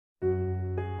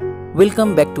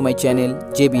Welcome back to my channel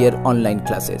JBR Online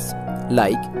Classes.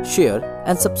 Like, share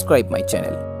and subscribe my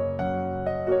channel.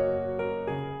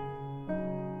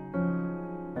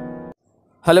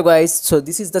 Hello guys, so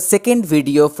this is the second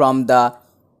video from the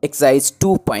exercise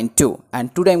 2.2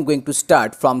 and today I'm going to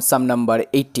start from sum number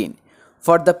 18.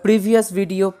 For the previous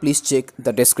video, please check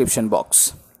the description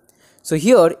box. So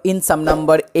here in sum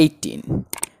number 18,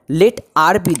 let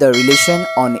R be the relation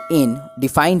on N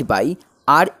defined by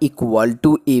R equal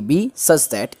to AB such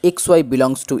that xy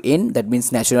belongs to N, that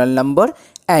means natural number,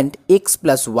 and x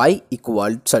plus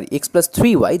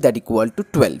 3y that equal to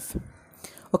 12.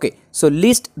 Okay, so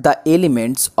list the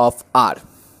elements of R.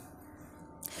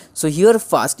 So here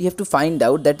first you have to find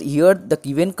out that here the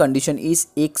given condition is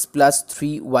x plus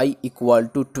 3y equal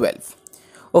to 12.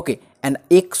 Okay, and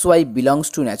xy belongs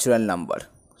to natural number.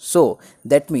 So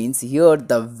that means here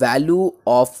the value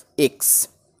of x.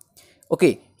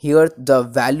 Okay, here the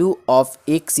value of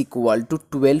x equal to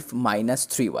 12 minus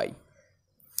 3y.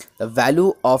 The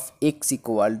value of x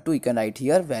equal to, you can write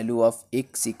here, value of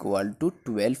x equal to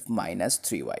 12 minus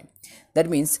 3y. That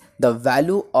means the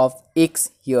value of x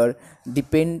here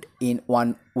depend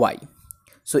on y.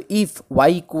 So if y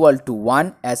equal to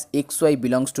 1, as xy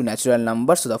belongs to natural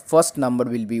number, so the first number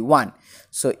will be 1.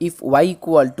 So if y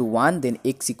equal to 1, then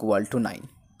x equal to 9.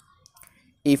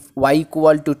 If y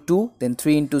equal to 2, then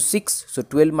 3 into 6, so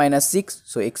 12 minus 6,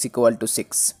 so x equal to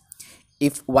 6.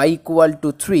 If y equal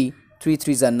to 3, 3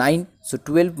 3s are 9, so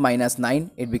 12 minus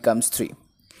 9, it becomes 3.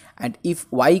 And if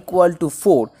y equal to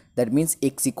 4, that means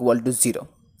x equal to 0.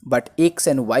 But x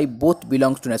and y both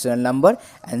belongs to natural number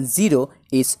and 0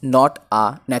 is not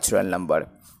a natural number.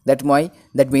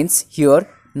 That means here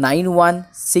 9 1,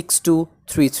 6 2,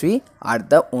 3 3 are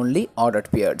the only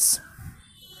ordered pairs.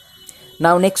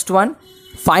 Now next one,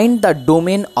 find the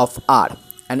domain of R.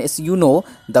 And as you know,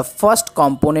 the first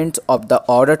components of the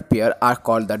ordered pair are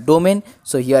called the domain.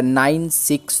 So here 9,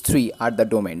 6, 3 are the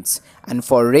domains. And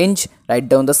for range, write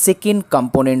down the second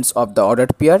components of the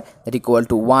ordered pair that equal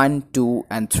to 1, 2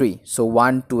 and 3. So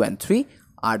 1, 2 and 3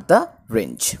 are the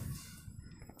range.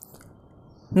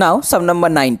 Now sum number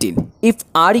 19. If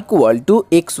R equal to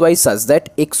xy such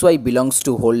that xy belongs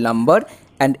to whole number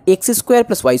and x square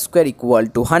plus y square equal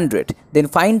to 100, then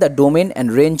find the domain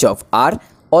and range of R.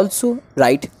 Also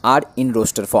write R in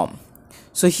roster form.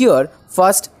 So here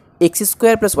first x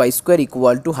square plus y square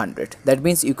equal to 100. That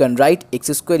means you can write x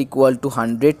square equal to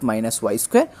 100 minus y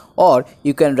square, or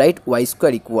you can write y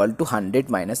square equal to 100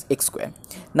 minus x square.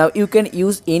 Now you can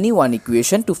use any one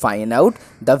equation to find out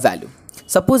the value.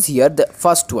 Suppose here the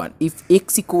first one, if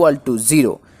x equal to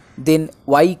 0, then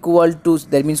y equal to,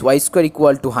 that means y square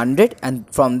equal to 100,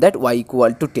 and from that y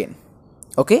equal to 10.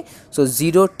 Okay, so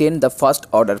 0, 10 the first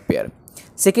order pair.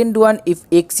 Second one, if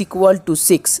x equal to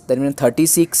 6, that means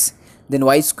 36, then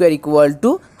y square equal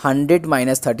to 100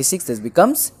 minus 36, this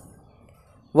becomes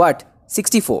what?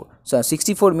 64. So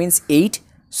 64 means 8,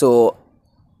 so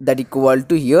that equal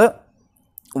to here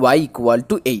y equal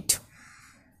to 8.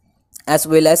 As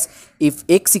well as if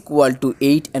x equal to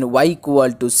 8 and y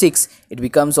equal to 6, it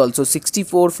becomes also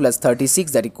 64 plus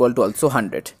 36, that equal to also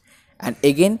 100. And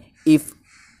again if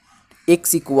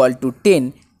x equal to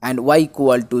 10 and y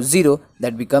equal to 0,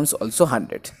 that becomes also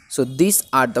 100. So these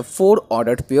are the four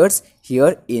ordered pairs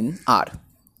here in R.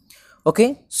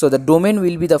 Okay, so the domain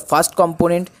will be the first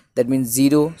component, that means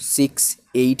 0, 6,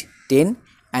 8, 10,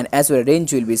 and as well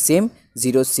range will be same,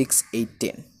 0, 6, 8,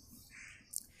 10.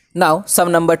 Now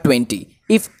sum number 20.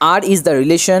 If R is the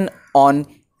relation on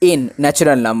N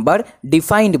natural number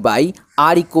defined by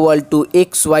R equal to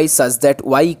xy such that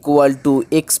y equal to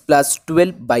x plus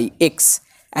 12 by x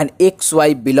and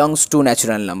xy belongs to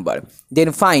natural number,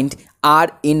 then find R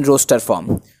in roster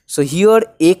form. So here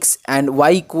x and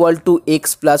y equal to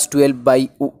x plus 12 by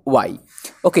y.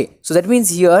 Okay, so that means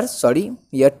here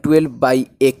 12 by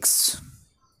x.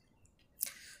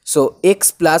 So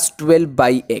x plus 12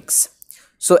 by x.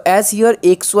 So as here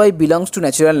xy belongs to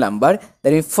natural number,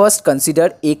 then we first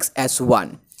consider x as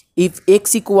 1. If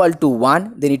x equal to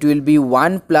 1, then it will be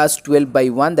 1 plus 12 by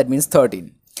 1, that means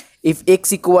 13. If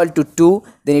x equal to 2,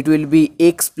 then it will be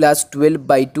x plus 12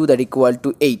 by 2, that equal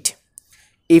to 8.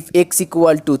 If x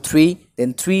equal to 3,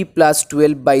 then 3 plus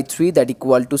 12 by 3, that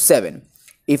equal to 7.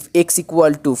 If x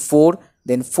equal to 4,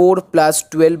 then 4 plus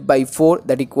 12 by 4,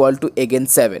 that equal to again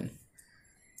 7.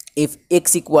 If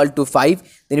x equal to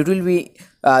 5, then it will be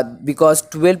because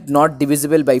 12 not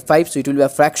divisible by 5, so it will be a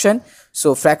fraction.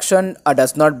 So fraction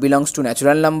does not belongs to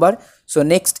natural number. So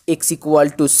next x equal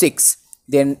to 6,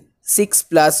 then 6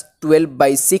 plus 12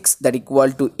 by 6, that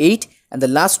equal to 8, and the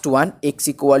last one x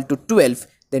equal to 12,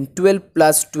 then 12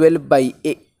 plus 12 by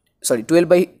sorry 12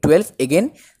 by 12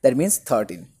 again, that means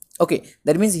 13. Okay,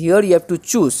 that means here you have to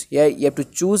choose, here you have to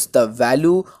choose the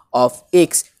value of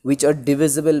x which are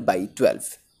divisible by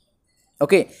 12.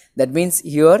 Okay, that means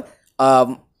here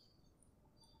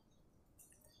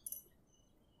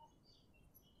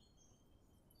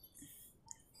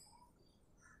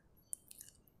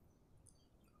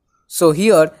so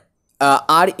here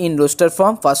are in roster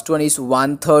form. First one is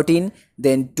 113,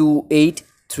 then 28,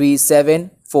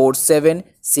 37, 47,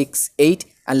 68,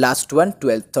 and last one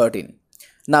 12, 13.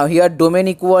 Now here domain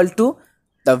equal to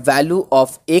the value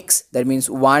of x, that means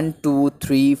 1, 2,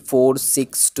 3, 4,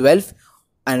 6, 12,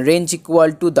 and range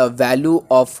equal to the value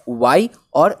of y,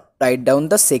 or write down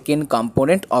the second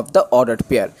component of the ordered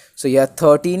pair. So here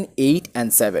 13, 8,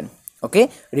 and 7. Okay,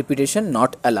 repetition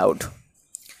not allowed.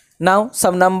 Now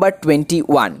sum number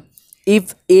 21.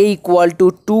 If a equal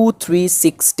to 2, 3,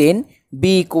 6, 10,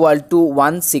 b equal to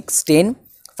 1, 6, 10,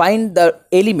 find the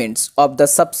elements of the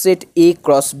subset A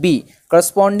cross B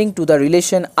corresponding to the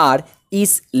relation R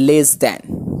is less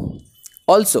than.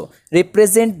 Also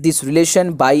represent this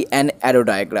relation by an arrow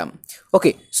diagram.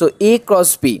 Okay, so A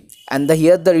cross B, and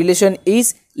here the relation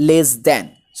is less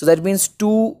than, so that means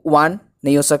 2, 1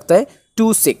 nahi ho sakta hai,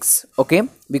 2, 6. Okay,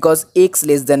 because x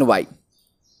less than y.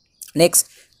 Next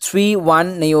 3,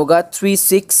 1 नहीं होगा, 3,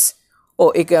 6,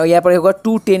 ओ एक यहाँ पर होगा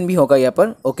 2, 10 भी होगा यहाँ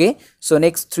पर. Okay, so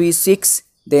next 3, 6,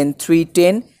 then 3,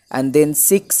 10, and then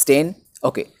 6, 10.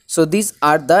 Okay, so these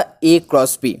are the A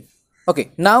cross B.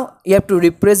 Okay, now you have to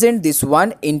represent this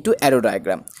one into arrow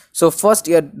diagram. So first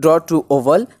you draw two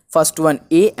oval, first one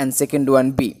A and second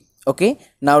one B. Okay,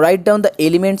 now write down the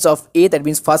elements of A, that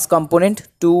means first component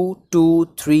 2, 2,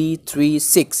 3, 3,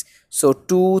 6. So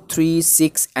 2, 3,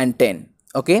 6, and 10.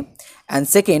 Okay, and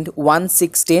second 1,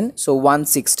 6, 10, so 1,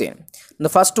 6, 10. The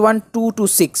first one 2 to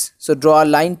 6, so draw a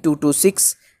line 2 to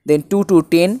 6, then 2 to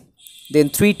 10, then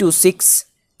 3 to 6,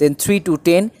 then 3 to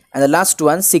 10, and the last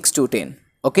one 6 to 10.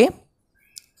 Okay,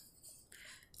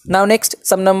 now next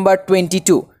sum number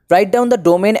 22. Write down the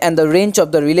domain and the range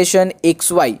of the relation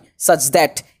xy such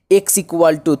that x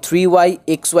equal to 3y,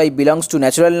 xy belongs to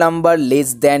natural number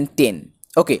less than 10.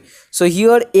 Okay, so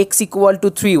here x equal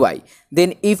to 3y,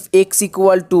 then if x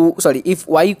equal to, sorry, if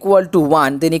y equal to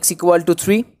 1, then x equal to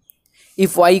 3.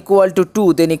 If y equal to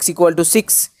 2, then x equal to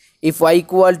 6. If y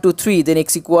equal to 3, then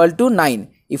x equal to 9.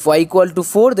 If y equal to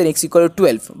 4, then x equal to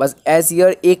 12. But as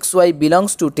here xy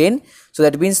belongs to 10, so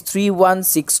that means 3, 1,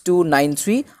 6, 2, 9,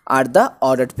 3 are the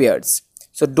ordered pairs.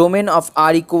 So domain of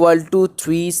R equal to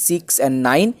 3, 6, and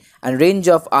 9, and range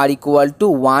of R equal to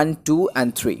 1, 2,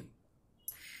 and 3.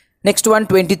 Next one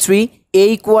 23.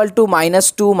 A equal to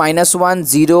 -2, -1,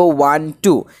 0, 1,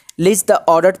 2. List the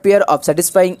ordered pair of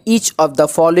satisfying each of the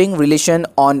following relation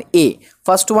on A.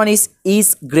 First one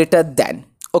is greater than.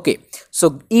 Okay,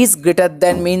 so is greater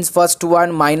than means first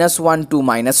one -1 to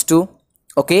 -2.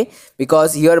 Okay,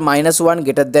 because here -1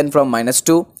 greater than from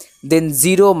 -2. Then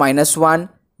 0, -1,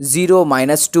 0,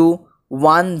 -2,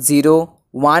 1, 0,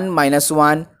 1,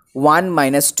 -1, 1,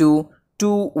 -2,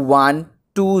 2, 1,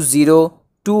 2, 0,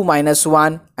 2,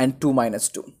 -1, and 2,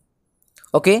 -2.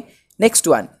 Okay, next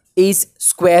one is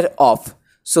square of.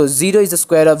 So 0 is the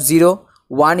square of 0,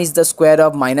 1 is the square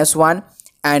of -1,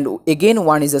 and again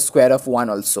 1 is the square of 1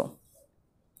 also.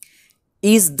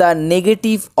 Is the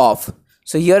negative of.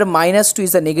 So here -2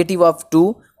 is the negative of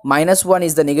 2, -1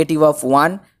 is the negative of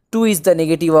 1, 2 is the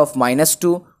negative of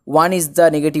 -2, 1 is the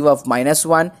negative of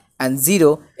 -1, and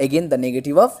 0 again the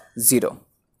negative of 0.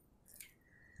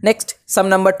 Next, sum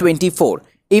number 24.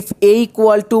 If A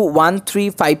equal to 1, 3,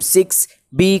 5, 6,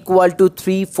 B equal to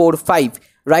 3, 4, 5,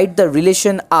 write the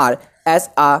relation R as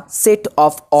a set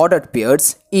of ordered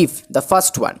pairs if the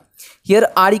first one.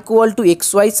 Here R equal to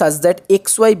xy such that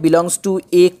xy belongs to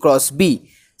A cross B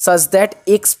such that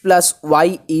x plus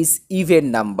y is even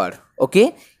number.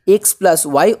 Okay, x plus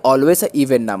y always a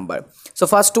even number. So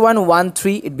first one 1,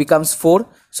 3, it becomes 4,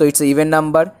 so it's an even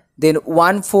number. Then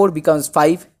 1, 4 becomes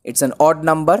 5, it's an odd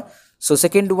number. So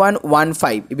second one 1,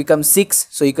 5, it becomes 6,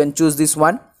 so you can choose this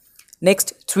one.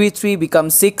 Next 3, 3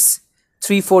 becomes 6,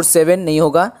 3, 4, 7 nahi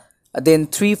hoga. Then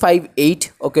 3, 5,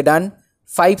 8, okay, done.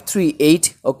 5, 3,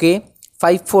 8, okay.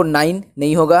 5, 4, 9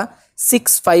 nahi hoga.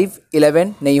 6, 5,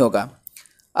 11 nahi hoga.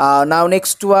 Now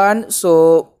next one,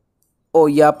 so oh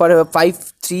यहाँ पर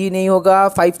 5, 3 नहीं होगा,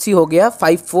 5, 3 हो गया,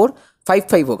 5, 4, 5,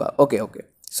 5 होगा. Okay, okay.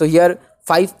 So here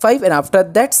 5, 5, and after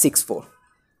that 6, 4.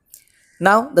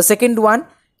 Now the second one,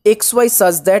 xy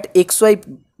such that xy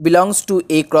belongs to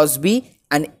A cross B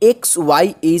and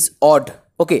xy is odd.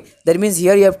 Okay, that means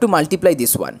here you have to multiply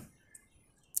this one.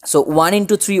 So 1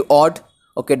 into 3 odd,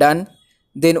 okay, done.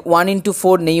 Then 1 into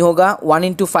 4 nahi hoga, 1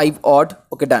 into 5 odd,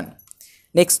 okay, done.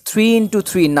 Next 3 into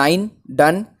 3 9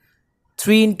 done,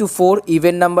 3 into 4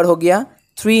 even number हो गया,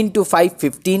 3 into 5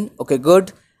 15 okay good,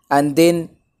 and then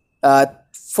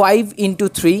 5 into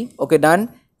 3 okay done,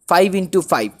 5 into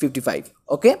 5 55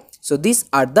 okay. So these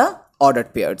are the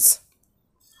ordered pairs.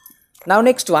 Now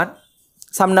next one,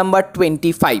 sum number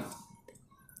 25.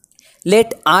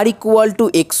 Let R equal to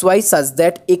xy such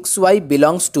that xy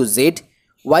belongs to z,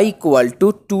 y equal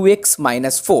to 2x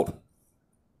minus 4.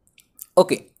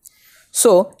 Okay,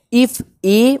 so if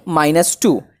a minus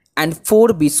 2 and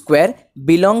 4b square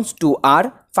belongs to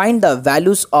R, find the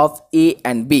values of a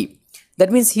and b.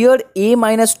 That means here a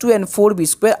minus 2 and 4b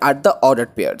square are the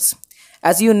ordered pairs.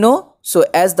 As you know, so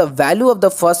as the value of the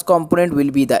first component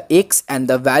will be the x and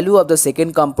the value of the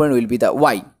second component will be the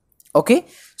y. Okay,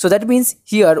 so that means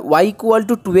here y equal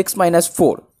to 2x minus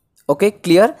 4. Okay,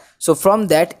 clear? So from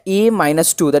that a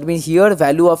minus 2, that means here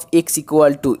value of x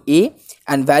equal to a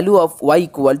and value of y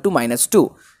equal to minus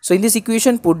 2. So in this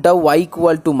equation put down y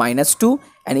equal to minus 2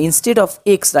 and instead of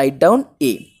x write down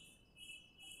a.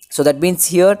 So that means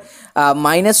here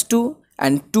minus 2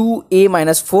 and 2a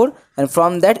minus 4, and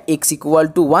from that x equal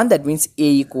to 1, that means a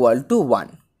equal to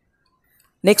 1.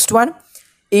 Next one,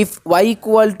 if y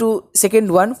equal to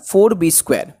second one 4b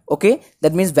square, okay,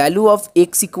 that means value of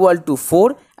x equal to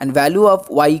 4 and value of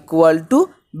y equal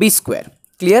to b square.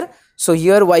 Clear? So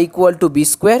here y equal to b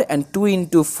square and 2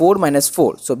 into 4 minus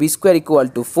 4, so b square equal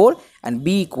to 4 and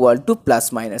b equal to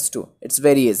plus minus 2. It's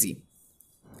very easy.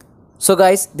 So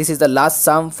guys, this is the last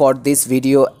sum for this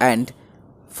video and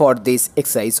for this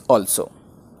exercise also.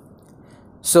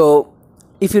 So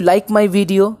if you like my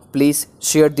video, please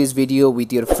share this video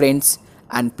with your friends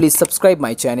and please subscribe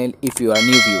my channel if you are a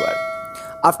new viewer.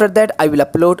 After that I will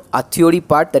upload a theory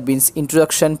part, that means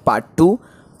introduction part 2.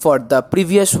 For the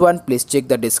previous one, please check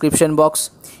the description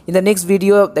box. In the next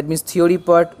video, that means theory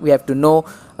part, we have to know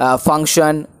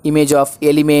function, image of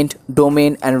element,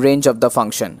 domain and range of the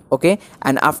function. Okay,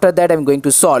 and after that I'm going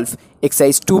to solve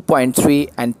exercise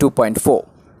 2.3 and 2.4.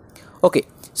 Okay,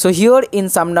 so here in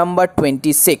sum number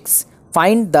 26,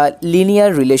 find the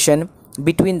linear relation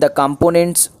between the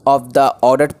components of the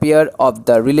ordered pair of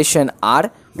the relation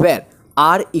R, where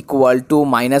R equal to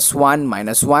minus 1,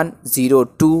 minus 1, 0,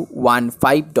 2, 1,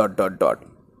 5, dot, dot, dot.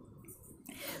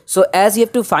 So as you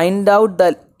have to find out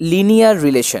the linear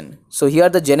relation, so here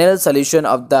the general solution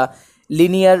of the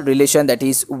linear relation, that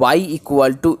is y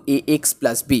equal to ax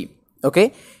plus b.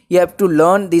 Okay, you have to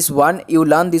learn this one, you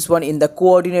learn this one in the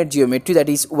coordinate geometry, that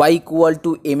is y equal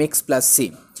to mx plus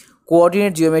c.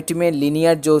 Coordinate geometry में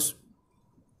linear जो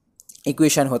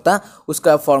equation होता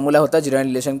उसका formula होता general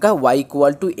relation का y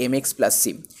equal to M x plus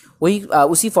सी. वही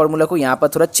उसी formula को यहाँ पर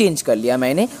थोड़ा चेंज कर लिया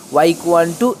मैंने, y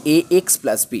equal to A x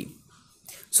plus B.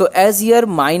 So as here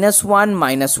minus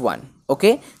one,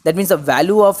 okay, that means the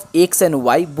value of x and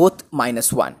y both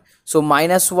minus 1. So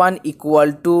minus 1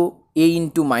 equal to a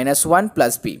into minus 1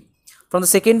 plus b. From the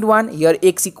second one, here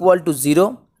x equal to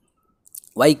 0,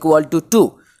 y equal to 2.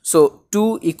 So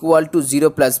 2 equal to 0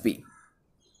 plus b.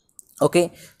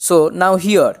 Okay, so now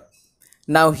here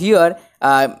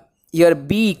here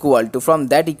b equal to, from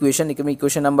that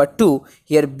equation number 2,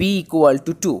 here b equal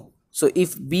to 2. So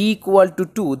if b equal to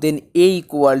 2, then a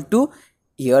equal to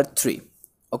here 3.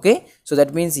 Okay, so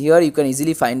that means here you can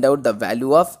easily find out the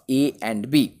value of a and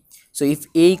b. So if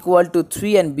a equal to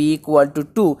 3 and b equal to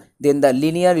 2, then the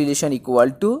linear relation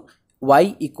equal to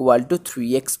y equal to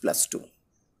 3x plus 2.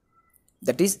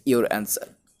 That is your answer.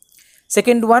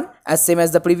 Second one, as same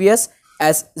as the previous,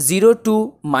 as 0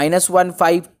 to minus 1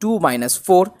 5 2 minus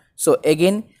 4. So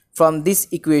again from this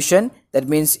equation, that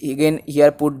means again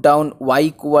here put down y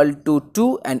equal to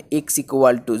 2 and x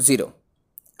equal to 0.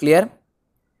 Clear?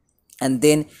 And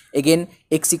then again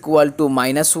x equal to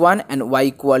minus 1 and y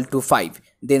equal to 5.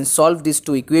 Then solve these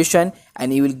two equation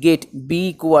and you will get b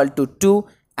equal to 2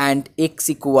 and x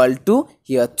equal to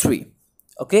here 3.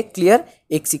 Okay, clear?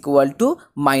 X equal to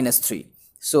minus 3.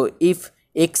 So if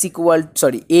a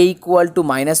equal to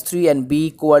minus 3 and b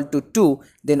equal to 2,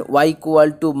 then y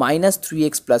equal to minus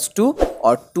 3x plus 2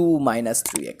 or 2 minus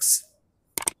 3x.